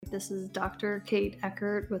This is Dr. Kate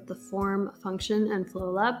Eckert with the Form, Function, and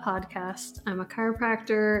Flow Lab podcast. I'm a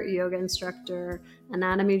chiropractor, yoga instructor,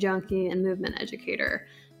 anatomy junkie, and movement educator.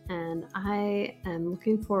 And I am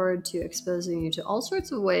looking forward to exposing you to all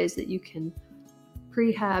sorts of ways that you can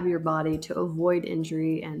prehab your body to avoid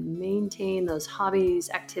injury and maintain those hobbies,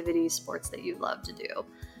 activities, sports that you love to do.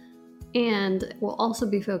 And we'll also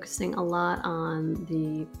be focusing a lot on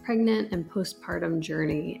the pregnant and postpartum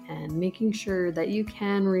journey and making sure that you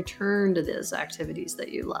can return to those activities that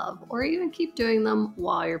you love or even keep doing them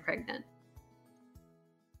while you're pregnant.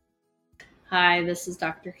 Hi, this is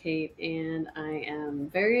Dr. Kate, and I am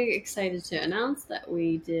very excited to announce that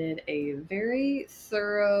we did a very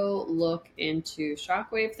thorough look into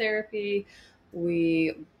shockwave therapy.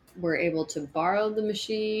 We were able to borrow the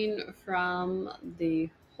machine from the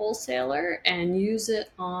wholesaler and use it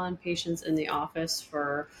on patients in the office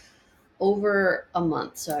for over a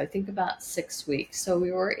month. So I think about 6 weeks. So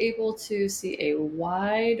we were able to see a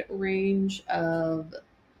wide range of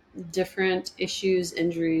different issues,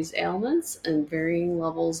 injuries, ailments, and varying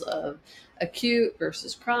levels of acute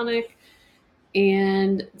versus chronic,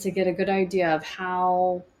 and to get a good idea of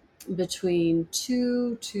how between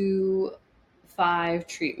 2 to 5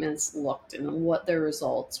 treatments looked and what their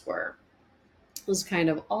results were. It was kind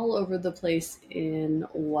of all over the place in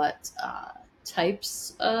what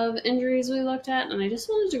types of injuries we looked at, and I just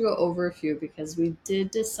wanted to go over a few because we did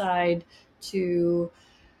decide to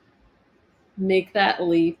make that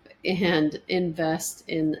leap and invest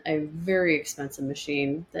in a very expensive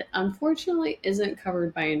machine that unfortunately isn't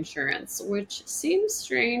covered by insurance, which seems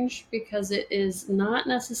strange because it is not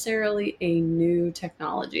necessarily a new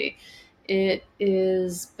technology. It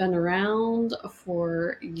has been around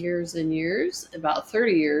for years and years, about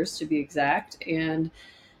 30 years to be exact, and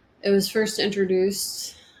it was first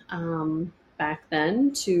introduced back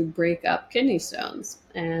then to break up kidney stones.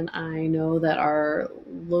 And I know that our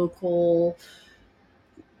local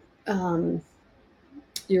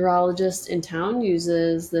urologist in town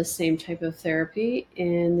uses the same type of therapy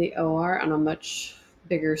in the OR on a much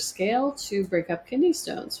bigger scale to break up kidney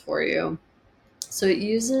stones for you. So it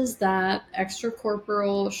uses that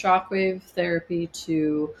extracorporeal shockwave therapy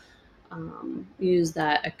to use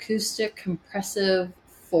that acoustic compressive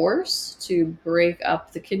force to break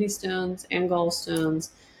up the kidney stones and gallstones.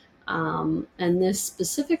 And this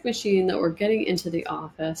specific machine that we're getting into the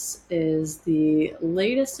office is the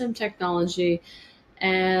latest in technology,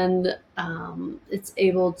 and it's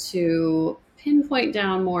able to pinpoint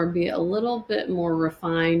down more, be a little bit more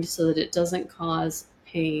refined so that it doesn't cause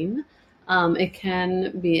pain. It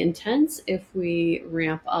can be intense if we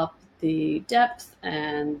ramp up the depth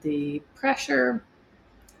and the pressure,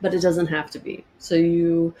 but it doesn't have to be. So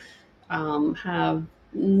you have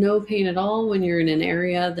no pain at all when you're in an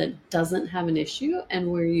area that doesn't have an issue, and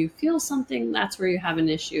where you feel something, that's where you have an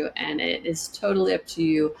issue, and it is totally up to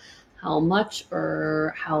you how much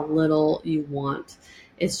or how little you want.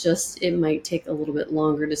 It's just, it might take a little bit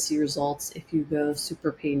longer to see results if you go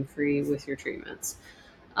super pain-free with your treatments.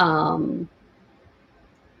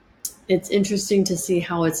 It's interesting to see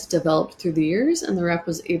how it's developed through the years, and the rep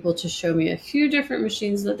was able to show me a few different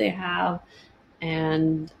machines that they have.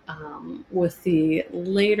 And with the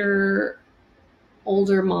later,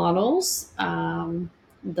 older models,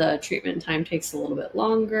 the treatment time takes a little bit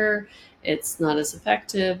longer. It's not as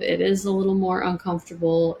effective. It is a little more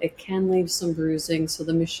uncomfortable. It can leave some bruising. So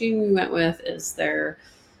the machine we went with is their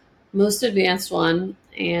most advanced one,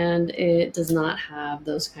 and it does not have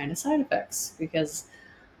those kind of side effects because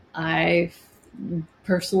I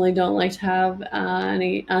personally don't like to have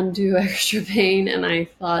any undue extra pain, and I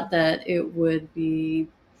thought that it would be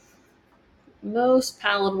most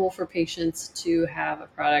palatable for patients to have a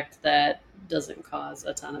product that doesn't cause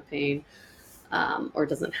a ton of pain, or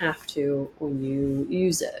doesn't have to when you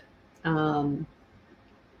use it.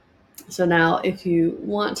 So now, if you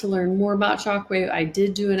want to learn more about Shockwave, I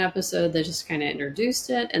did do an episode that just kind of introduced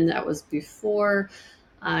it, and that was before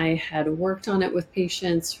I had worked on it with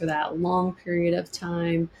patients for that long period of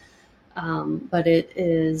time. But it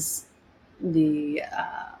is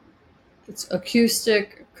it's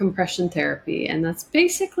acoustic compression therapy, and that's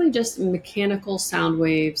basically just mechanical sound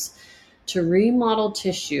waves to remodel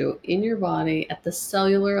tissue in your body at the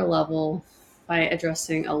cellular level by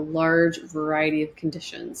addressing a large variety of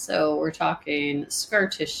conditions. So we're talking scar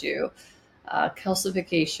tissue,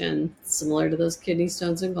 calcification, similar to those kidney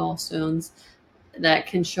stones and gallstones, that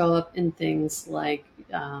can show up in things like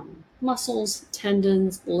muscles,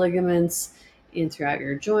 tendons, ligaments, in throughout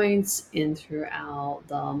your joints, in throughout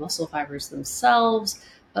the muscle fibers themselves,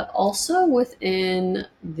 but also within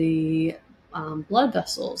the blood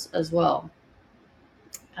vessels as well.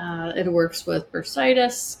 It works with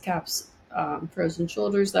bursitis, CAPS, frozen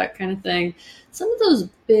shoulders, that kind of thing. Some of those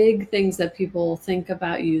big things that people think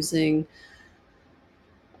about using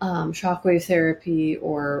shockwave therapy,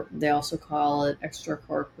 or they also call it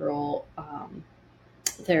extracorporeal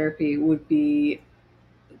therapy, would be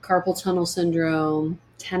carpal tunnel syndrome,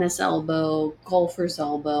 tennis elbow, golfer's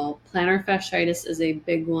elbow. Plantar fasciitis is a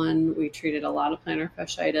big one. We treated a lot of plantar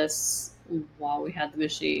fasciitis while we had the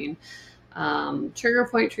machine. Trigger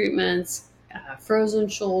point treatments, frozen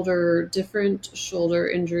shoulder, different shoulder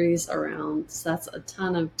injuries around. So that's a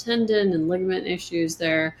ton of tendon and ligament issues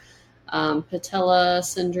there. Patella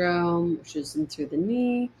syndrome, which is in through the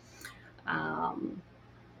knee.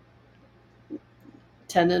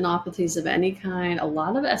 Tendinopathies of any kind, a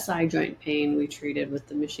lot of SI joint pain we treated with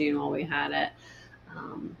the machine while we had it.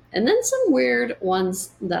 And then some weird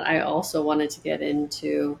ones that I also wanted to get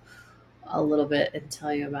into a little bit and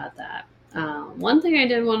tell you about that. One thing I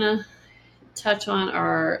did want to touch on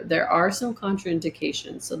there are some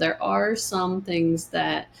contraindications. So there are some things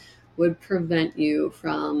that would prevent you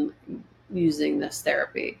from using this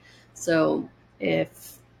therapy. So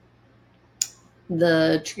if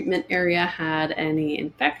the treatment area had any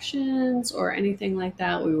infections or anything like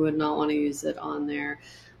that, we would not want to use it on there.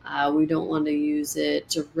 We don't want to use it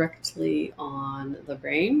directly on the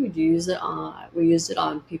brain. We used it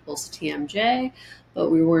on people's TMJ, but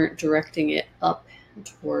we weren't directing it up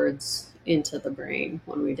towards into the brain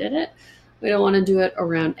when we did it. We don't want to do it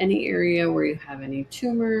around any area where you have any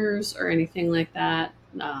tumors or anything like that.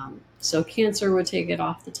 So cancer would take it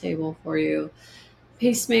off the table for you.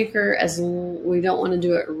 Pacemaker, as we don't want to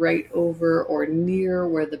do it right over or near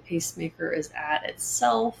where the pacemaker is at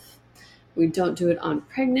itself. We don't do it on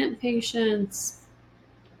pregnant patients.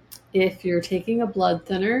 If you're taking a blood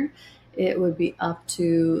thinner, it would be up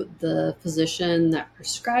to the physician that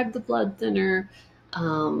prescribed the blood thinner,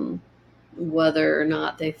 whether or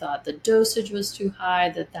not they thought the dosage was too high,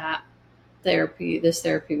 this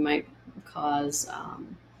therapy might cause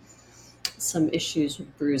some issues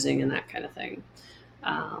with bruising and that kind of thing.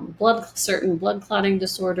 Certain blood clotting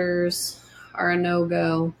disorders are a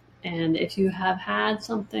no-go. And if you have had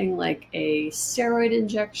something like a steroid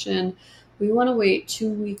injection, we want to wait 2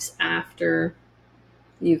 weeks after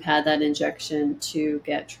you've had that injection to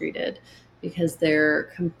get treated, because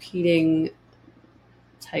they're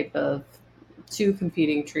two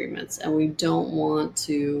competing treatments, and we don't want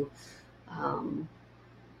to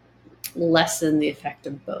lessen the effect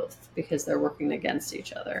of both because they're working against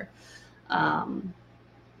each other.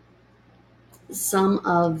 Some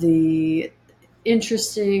of the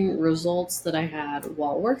interesting results that I had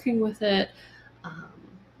while working with it,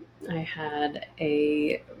 I had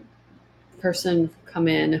a person come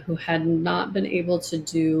in who had not been able to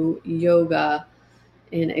do yoga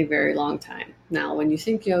in a very long time. Now, when you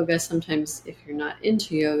think yoga, sometimes if you're not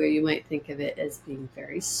into yoga, you might think of it as being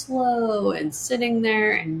very slow and sitting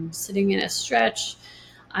there and sitting in a stretch.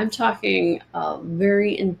 I'm talking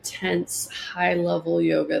very intense, high-level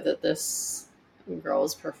yoga that this girl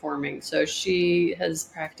is performing. So she has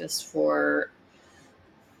practiced for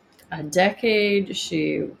a decade.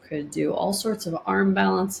 She could do all sorts of arm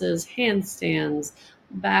balances, handstands,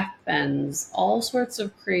 back bends, all sorts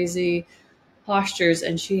of crazy postures.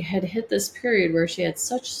 And she had hit this period where she had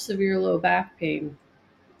such severe low back pain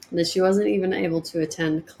that she wasn't even able to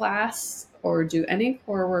attend class or do any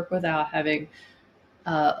core work without having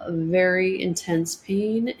very intense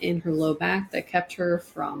pain in her low back that kept her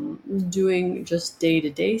from doing just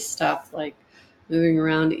day-to-day stuff like moving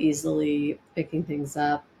around easily, picking things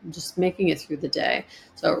up, just making it through the day.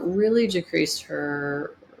 So it really decreased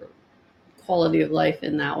her quality of life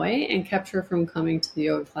in that way and kept her from coming to the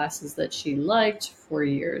yoga classes that she liked for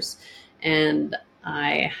years. And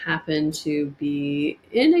I happened to be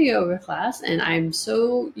in a yoga class, and I'm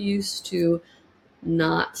so used to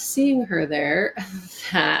not seeing her there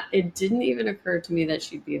that it didn't even occur to me that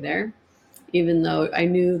she'd be there, even though I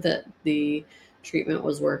knew that the treatment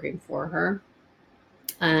was working for her.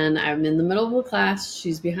 And I'm in the middle of the class,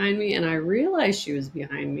 she's behind me, and I realized she was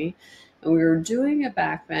behind me, and we were doing a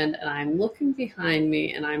back bend, and I'm looking behind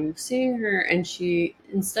me and I'm seeing her, and she,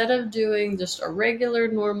 instead of doing just a regular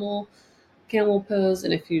normal camel pose,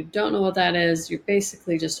 and if you don't know what that is, you're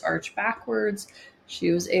basically just arch backwards,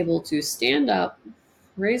 she was able to stand up,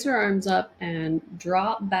 raise her arms up, and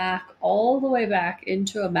drop back all the way back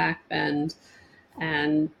into a back bend.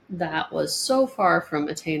 And that was so far from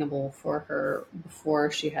attainable for her before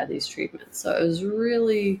she had these treatments. So it was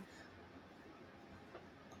really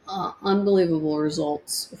unbelievable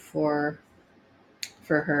results for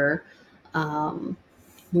her. So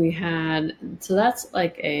that's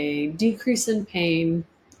like a decrease in pain,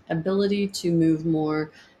 ability to move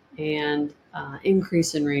more and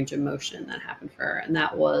increase in range of motion that happened for her. And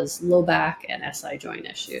that was low back and SI joint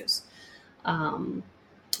issues.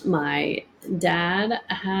 My dad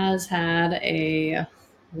has had a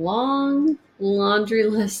long laundry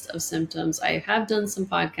list of symptoms. I have done some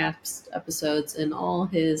podcast episodes in all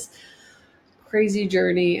his crazy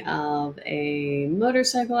journey of a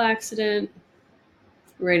motorcycle accident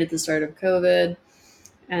right at the start of COVID,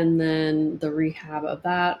 and then the rehab of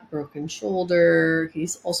that, broken shoulder.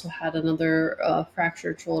 He's also had another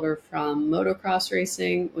fractured shoulder from motocross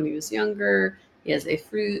racing when he was younger. He has a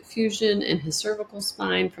fusion in his cervical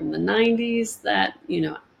spine from the 90s that,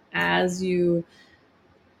 as you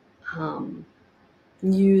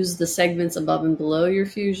use the segments above and below your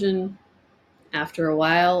fusion, after a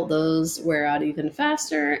while, those wear out even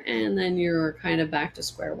faster, and then you're kind of back to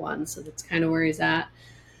square one. So that's kind of where he's at.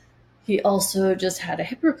 He also just had a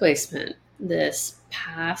hip replacement this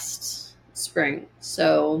past spring.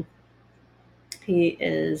 So he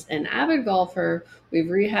is an avid golfer. We've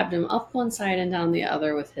rehabbed him up one side and down the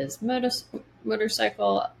other with his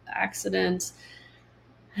motorcycle accident.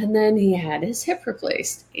 And then he had his hip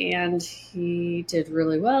replaced, and he did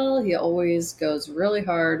really well. He always goes really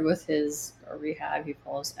hard with his rehab. He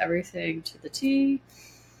follows everything to the T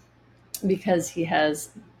because he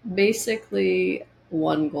has basically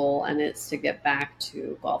one goal, and it's to get back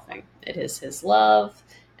to golfing. It is his love,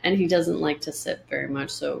 and he doesn't like to sit very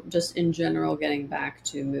much. So just in general, getting back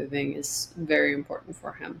to moving is very important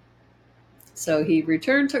for him. So he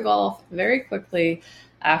returned to golf very quickly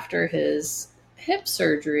after his hip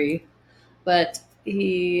surgery, but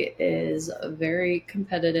he is very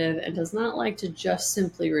competitive and does not like to just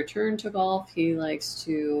simply return to golf. He likes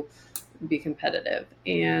to be competitive,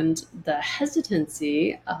 and the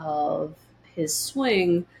hesitancy of his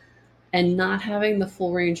swing and not having the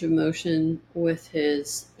full range of motion with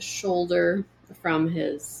his shoulder from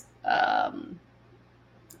his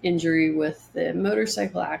injury with the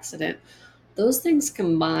motorcycle accident, those things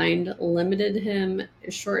combined limited him,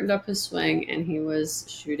 shortened up his swing, and he was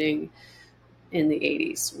shooting in the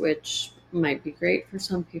 80s, which might be great for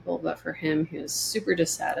some people, but for him, he was super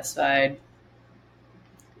dissatisfied,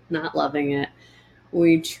 not loving it.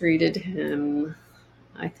 We treated him,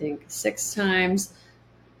 I think, 6 times,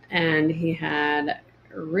 and he had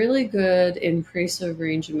really good increase of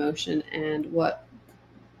range of motion. And what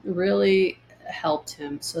really helped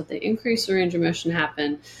him, so the increase of range of motion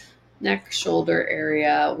happened neck shoulder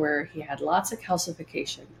area where he had lots of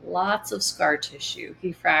calcification, lots of scar tissue.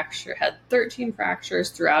 He had 13 fractures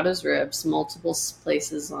throughout his ribs, multiple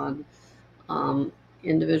places on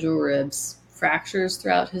individual ribs, fractures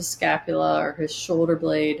throughout his scapula or his shoulder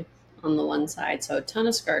blade on the one side. So a ton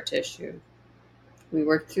of scar tissue. We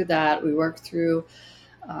worked through that. We worked through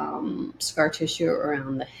scar tissue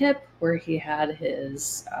around the hip where he had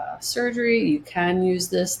his surgery. You can use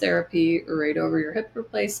this therapy right over your hip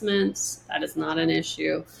replacements. That is not an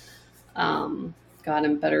issue. Got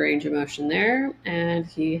him better range of motion there, and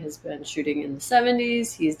he has been shooting in the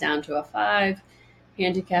 70s. He's down to a 5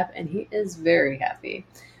 handicap, and he is very happy.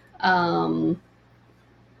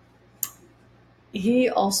 He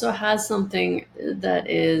also has something that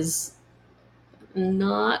is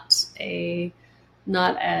not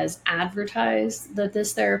as advertised that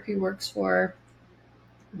this therapy works for,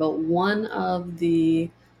 but one of the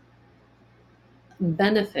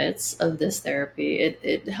benefits of this therapy,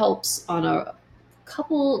 it helps on a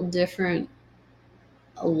couple different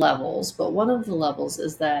levels, but one of the levels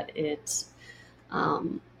is that it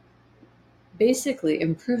basically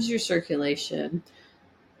improves your circulation.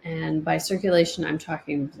 And by circulation, I'm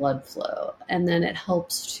talking blood flow. And then it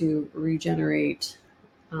helps to regenerate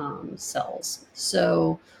cells.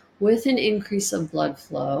 So with an increase of blood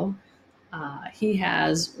flow, he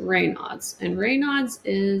has Raynaud's. And Raynaud's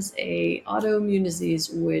is a autoimmune disease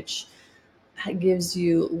which gives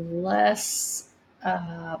you less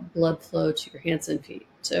blood flow to your hands and feet.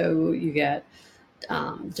 So you get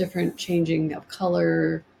different changing of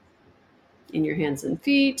color in your hands and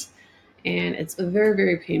feet. And it's very,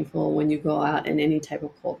 very painful when you go out in any type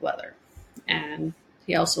of cold weather. And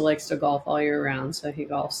he also likes to golf all year round, so he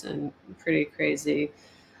golfs in pretty crazy,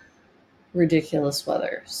 ridiculous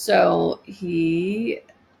weather. So we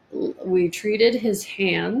treated his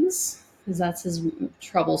hands, because that's his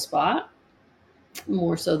trouble spot,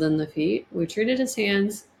 more so than the feet. We treated his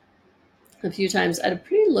hands a few times at a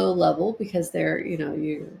pretty low level because they're,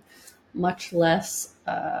 you're much less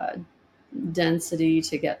density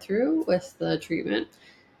to get through with the treatment.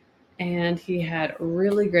 And he had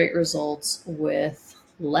really great results with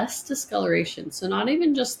less discoloration. So not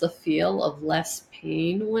even just the feel of less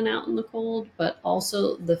pain when out in the cold, but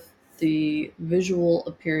also the visual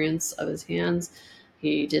appearance of his hands.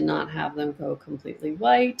 He did not have them go completely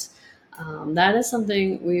white. That is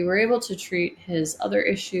something we were able to treat his other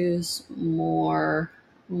issues more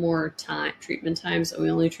time treatment times, and we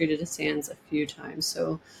only treated his hands a few times.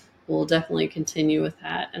 So we'll definitely continue with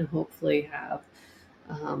that and hopefully have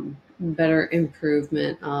better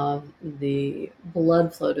improvement of the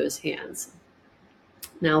blood flow to his hands.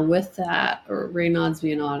 Now, with that, or Raynaud's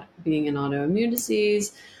being an autoimmune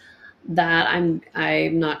disease, that I'm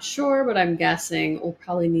not sure, but I'm guessing we'll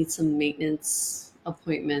probably need some maintenance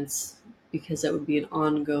appointments because it would be an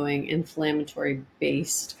ongoing inflammatory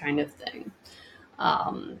based kind of thing.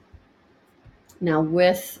 Now,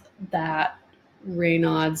 with that,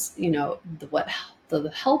 Raynaud's,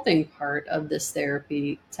 the helping part of this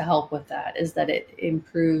therapy to help with that is that it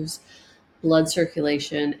improves blood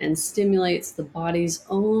circulation and stimulates the body's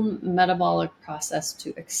own metabolic process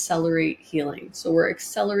to accelerate healing. So we're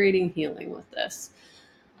accelerating healing with this.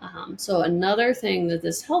 So another thing that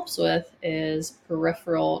this helps with is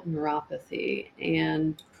peripheral neuropathy.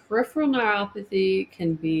 And peripheral neuropathy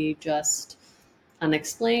can be just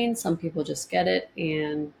unexplained. Some people just get it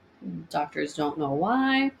and doctors don't know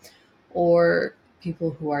why. Or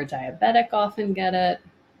people who are diabetic often get it.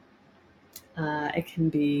 It can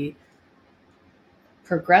be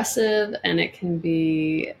progressive, and it can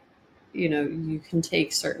be, you can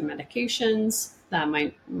take certain medications that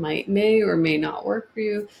may or may not work for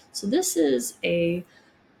you. So this is a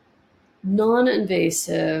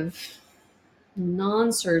non-invasive,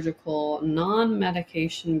 non-surgical,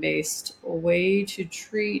 non-medication based way to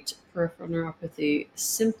treat peripheral neuropathy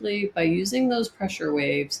simply by using those pressure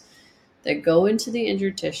waves that go into the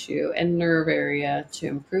injured tissue and nerve area to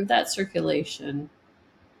improve that circulation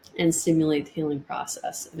and stimulate the healing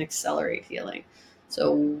process and accelerate healing.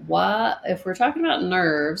 So if we're talking about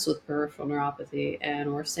nerves with peripheral neuropathy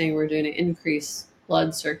and we're saying we're doing to increase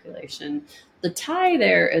blood circulation, the tie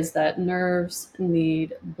there is that nerves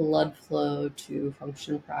need blood flow to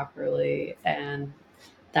function properly, and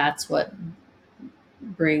that's what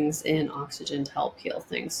brings in oxygen to help heal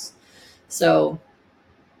things. So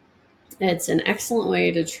it's an excellent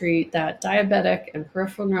way to treat that diabetic and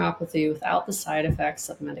peripheral neuropathy without the side effects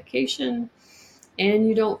of medication, and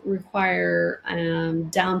you don't require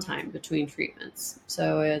downtime between treatments.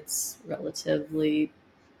 So it's relatively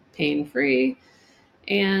pain-free.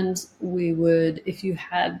 And we would, if you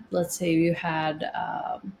had, let's say you had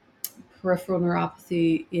peripheral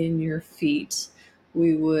neuropathy in your feet,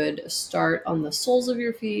 we would start on the soles of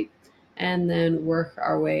your feet and then work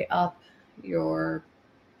our way up your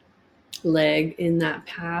leg in that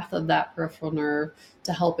path of that peripheral nerve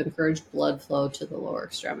to help encourage blood flow to the lower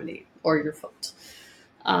extremity or your foot.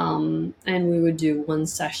 And we would do one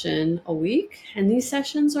session a week, and these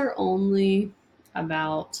sessions are only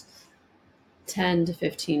about 10 to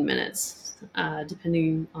 15 minutes,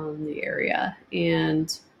 depending on the area.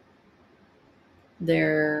 And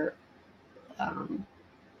they're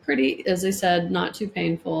pretty, as I said, not too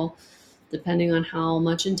painful, depending on how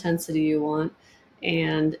much intensity you want.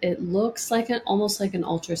 And it looks like almost like an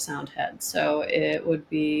ultrasound head. So it would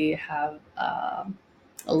have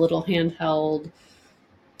a little handheld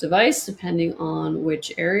device depending on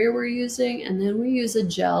which area we're using. And then we use a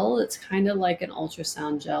gel that's kind of like an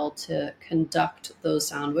ultrasound gel to conduct those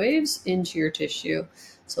sound waves into your tissue.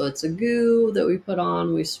 So it's a goo that we put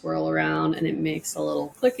on, we swirl around, and it makes a little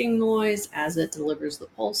clicking noise as it delivers the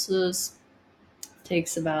pulses. It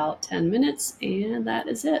takes about 10 minutes, and that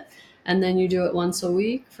is it. And then you do it once a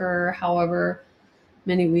week for however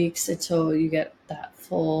many weeks until you get that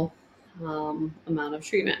full amount of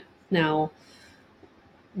treatment. Now,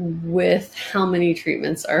 with how many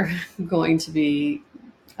treatments are going to be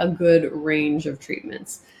a good range of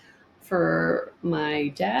treatments? For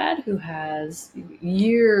my dad, who has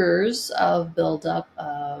years of buildup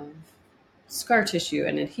of scar tissue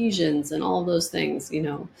and adhesions and all those things,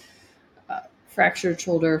 fractured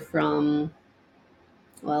shoulder from,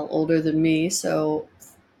 older than me. So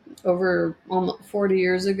over almost 40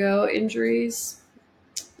 years ago, injuries,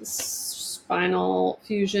 spinal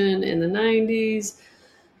fusion in the 90s,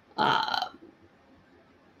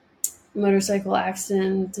 motorcycle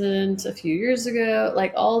accident a few years ago,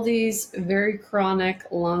 like all these very chronic,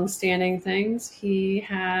 long-standing things. He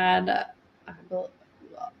had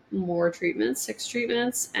more treatments, 6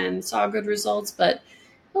 treatments, and saw good results, but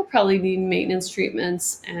he'll probably need maintenance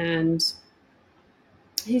treatments, and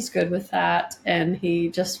he's good with that, and he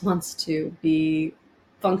just wants to be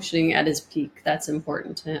functioning at his peak. That's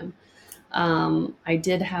important to him. I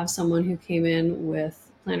did have someone who came in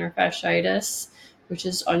with plantar fasciitis, which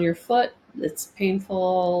is on your foot. It's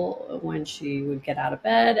painful when she would get out of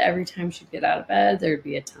bed. Every time she'd get out of bed, there'd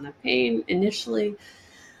be a ton of pain initially.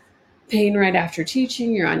 Pain right after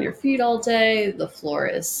teaching. You're on your feet all day. The floor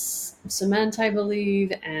is cement, I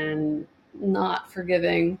believe, and not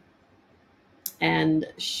forgiving. And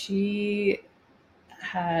she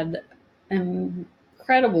had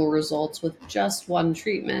incredible results with just one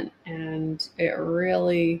treatment, and it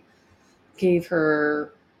really gave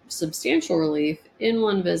her substantial relief in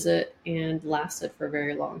one visit and lasted for a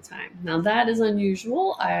very long time. Now, that is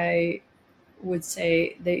unusual. I would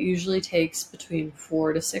say that usually takes between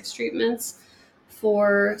 4 to 6 treatments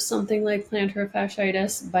for something like plantar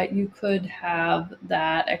fasciitis, but you could have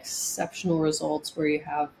that exceptional results where you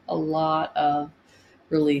have a lot of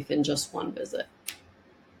relief in just one visit.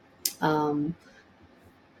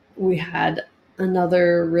 We had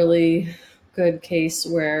another really good case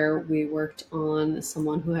where we worked on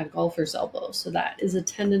someone who had golfer's elbow. So that is a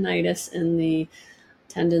tendonitis in the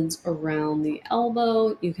tendons around the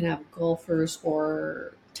elbow. You can have golfer's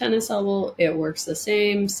or tennis elbow. It works the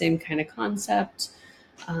same kind of concept.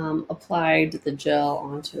 Applied the gel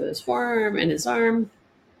onto his forearm and his arm.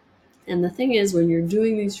 And the thing is, when you're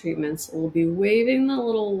doing these treatments, we'll be waving the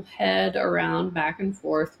little head around back and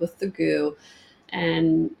forth with the goo,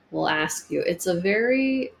 and we'll ask you. It's a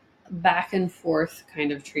very back and forth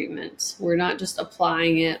kind of treatment. We're not just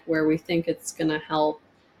applying it where we think it's going to help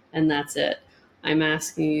and that's it. I'm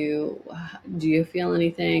asking you, do you feel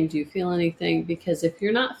anything? Do you feel anything? Because if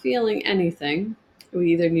you're not feeling anything,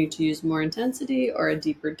 we either need to use more intensity or a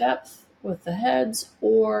deeper depth with the heads,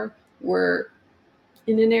 or we're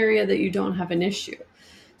in an area that you don't have an issue.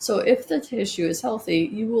 So if the tissue is healthy,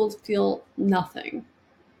 you will feel nothing.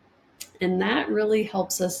 And that really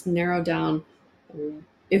helps us narrow down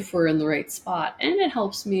if we're in the right spot. And it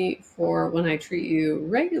helps me for when I treat you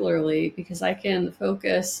regularly, because I can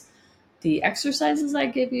focus the exercises I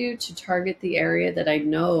give you to target the area that I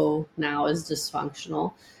know now is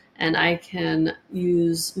dysfunctional. And I can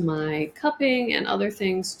use my cupping and other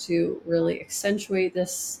things to really accentuate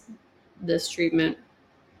this treatment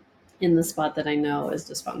in the spot that I know is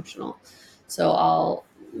dysfunctional. So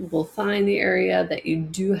we'll find the area that you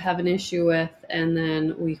do have an issue with, and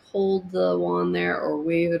then we hold the wand there or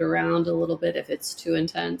wave it around a little bit if it's too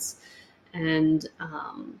intense. And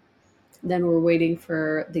then we're waiting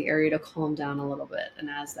for the area to calm down a little bit. And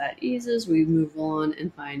as that eases, we move on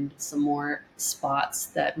and find some more spots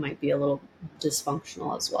that might be a little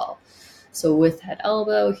dysfunctional as well. So with that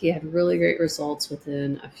elbow, he had really great results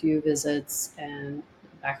within a few visits and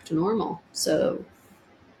back to normal. So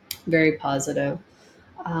very positive.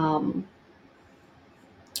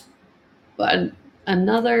 But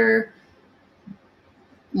another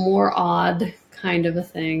more odd kind of a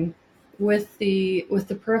thing with the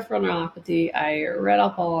peripheral neuropathy, I read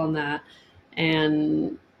up all on that,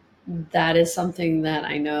 and that is something that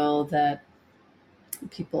I know that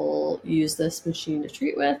people use this machine to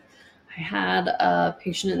treat with. I had a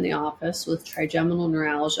patient in the office with trigeminal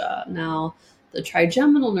neuralgia. Now, the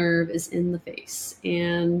trigeminal nerve is in the face,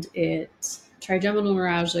 and trigeminal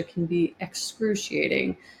neuralgia can be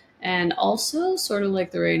excruciating, and also sort of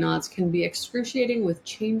like the Raynaud's, can be excruciating with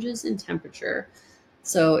changes in temperature.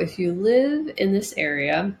 So if you live in this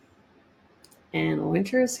area and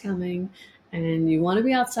winter is coming and you want to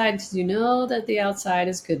be outside because you know that the outside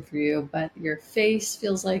is good for you, but your face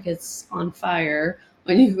feels like it's on fire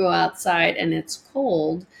when you go outside and it's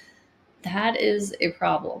cold, that is a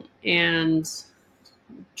problem. And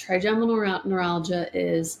trigeminal neuralgia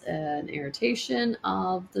is an irritation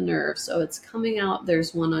of the nerve. So it's coming out,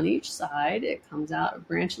 there's one on each side. It comes out, it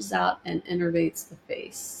branches out and innervates the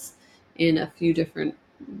face in a few different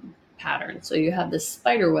patterns. So you have this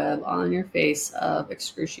spider web on your face of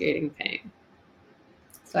excruciating pain.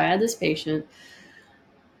 So I had this patient.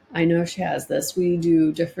 I know she has this. We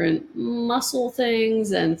do different muscle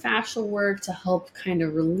things and fascial work to help kind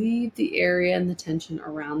of relieve the area and the tension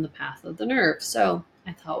around the path of the nerve. So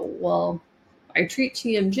I thought, well, I treat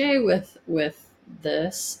TMJ with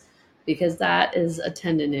this because that is a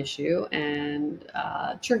tendon issue and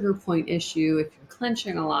a trigger point issue if you're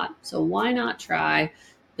clenching a lot. So why not try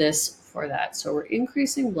this for that? So we're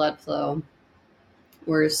increasing blood flow.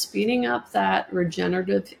 We're speeding up that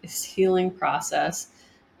regenerative healing process.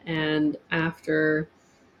 And after,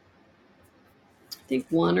 I think,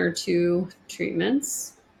 1 or 2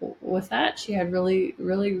 treatments with that, she had really,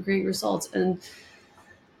 really great results. And,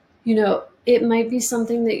 you know, it might be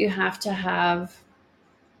something that you have to have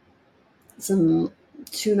some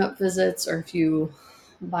tune-up visits, or if you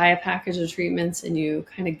buy a package of treatments and you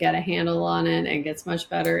kind of get a handle on it and it gets much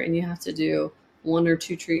better and you have to do one or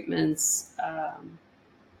two treatments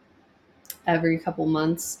every couple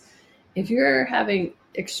months. If you're having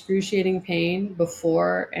excruciating pain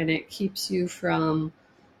before and it keeps you from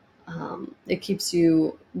it keeps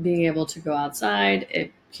you being able to go outside,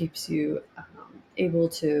 it keeps you able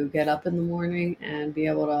to get up in the morning and be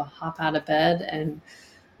able to hop out of bed and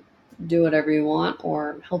do whatever you want,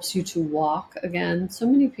 or helps you to walk again. So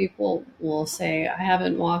many people will say, I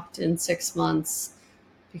haven't walked in 6 months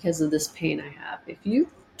because of this pain I have. If you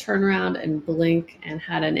turn around and blink and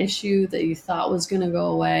had an issue that you thought was going to go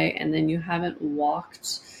away and then you haven't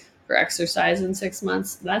walked for exercise in 6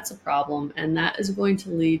 months, that's a problem. And that is going to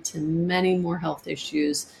lead to many more health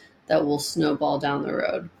issues that will snowball down the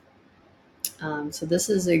road. So this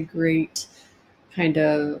is a great kind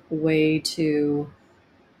of way to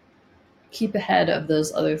keep ahead of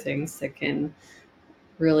those other things that can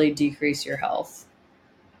really decrease your health.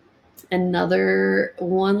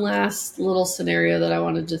 One last little scenario that I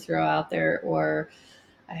wanted to throw out there, or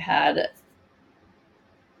I had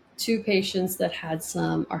two patients that had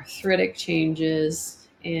some arthritic changes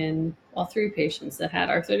three patients that had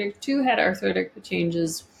two had arthritic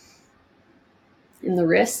changes in the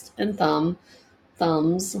wrist and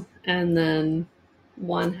thumbs, and then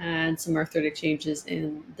one had some arthritic changes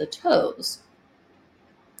in the toes.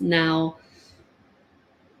 Now,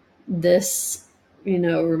 this,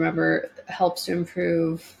 remember, helps to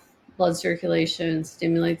improve blood circulation,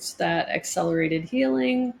 stimulates that accelerated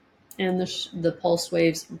healing, and the pulse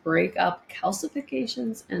waves break up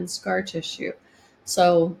calcifications and scar tissue.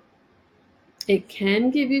 So it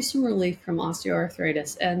can give you some relief from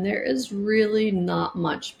osteoarthritis, and there is really not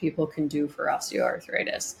much people can do for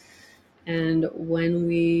osteoarthritis. And when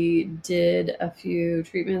we did a few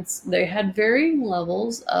treatments, they had varying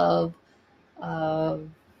levels of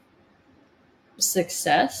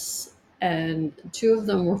success, and two of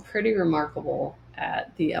them were pretty remarkable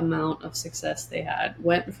at the amount of success they had.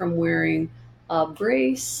 Went from wearing a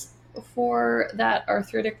brace for that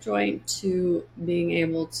arthritic joint to being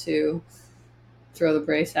able to throw the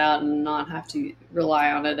brace out and not have to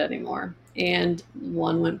rely on it anymore. And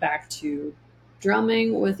one went back to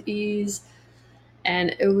drumming with ease.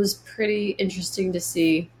 And it was pretty interesting to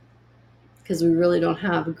see, because we really don't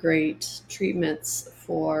have great treatments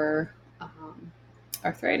for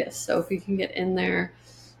arthritis. So if we can get in there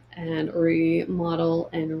and remodel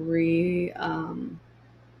and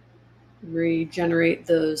regenerate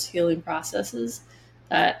those healing processes,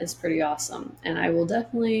 that is pretty awesome. And I will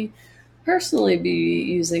definitely personally be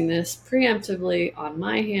using this preemptively on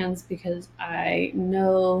my hands, because I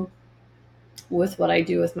know with what I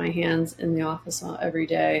do with my hands in the office every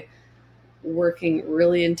day, working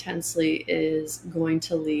really intensely is going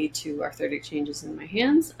to lead to arthritic changes in my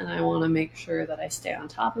hands, and I want to make sure that I stay on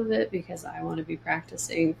top of it, because I want to be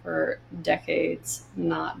practicing for decades,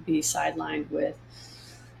 not be sidelined with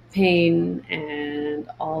pain and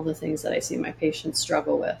all the things that I see my patients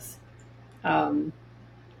struggle with.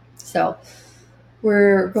 So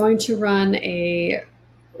we're going to run a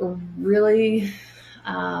really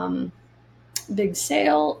big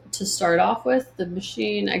sale to start off with. The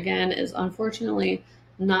machine, again, is unfortunately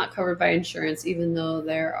not covered by insurance, even though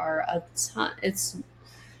there are a ton. It's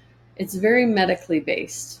very medically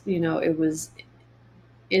based. It was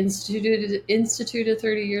instituted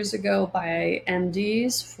 30 years ago by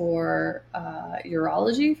MDs for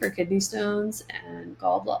urology, for kidney stones and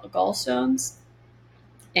gallstones.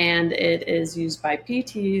 And it is used by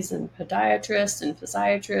PTs and podiatrists and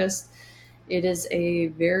physiatrists. It is a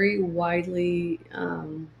very widely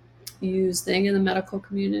used thing in the medical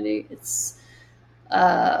community.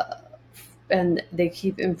 And they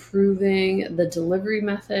keep improving the delivery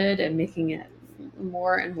method and making it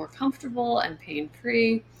more and more comfortable and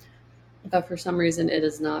pain-free. But for some reason, it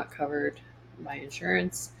is not covered by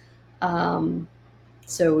insurance.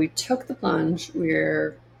 So we took the plunge.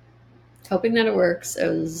 We're hoping that it works.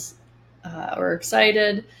 We're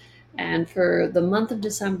excited. And for the month of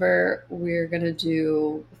December, we're going to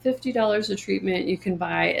do $50 a treatment. You can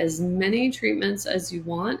buy as many treatments as you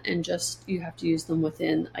want, and you have to use them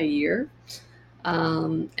within a year.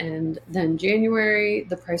 And then January,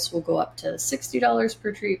 the price will go up to $60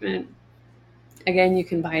 per treatment. Again, you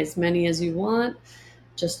can buy as many as you want,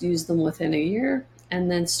 just use them within a year. And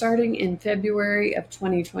then starting in February of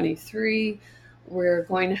 2023, we're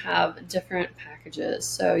going to have different packages.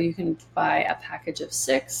 So you can buy a package of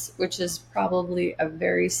 6, which is probably a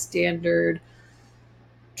very standard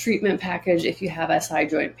treatment package if you have SI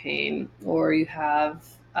joint pain or you have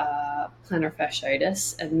plantar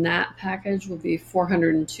fasciitis, and that package will be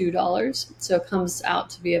 $402. So it comes out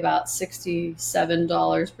to be about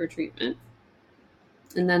 $67 per treatment.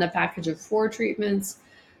 And then a package of 4 treatments,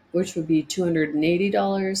 which would be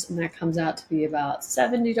 $280, and that comes out to be about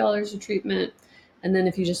 $70 a treatment. And then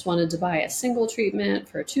if you just wanted to buy a single treatment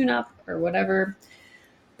for a tune-up or whatever,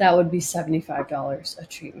 that would be $75 a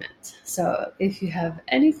treatment. So if you have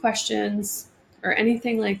any questions or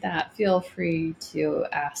anything like that, feel free to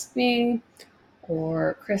ask me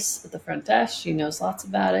or Chris at the front desk. She knows lots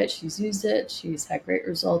about it. She's used it. She's had great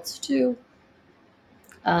results too.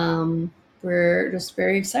 We're just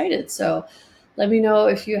very excited. So let me know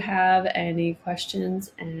if you have any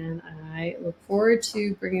questions, and I look forward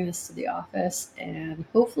to bringing this to the office and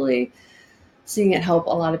hopefully seeing it help a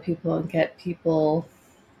lot of people and get people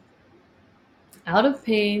out of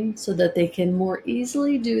pain so that they can more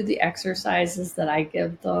easily do the exercises that I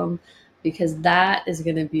give them, because that is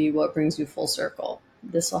going to be what brings you full circle.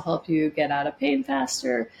 This will help you get out of pain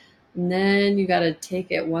faster, and then you got to take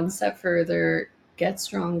it one step further, get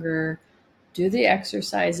stronger, do the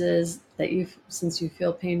exercises that since you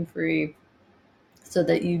feel pain-free, so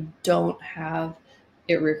that you don't have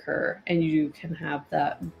it recur and you can have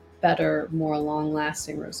that better, more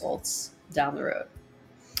long-lasting results down the road.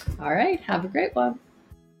 All right, have a great one.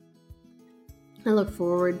 I look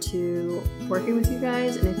forward to working with you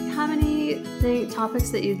guys, and if you have any topics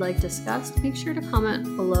that you'd like discussed, make sure to comment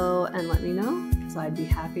below and let me know, because I'd be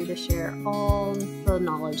happy to share all the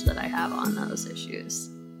knowledge that I have on those issues.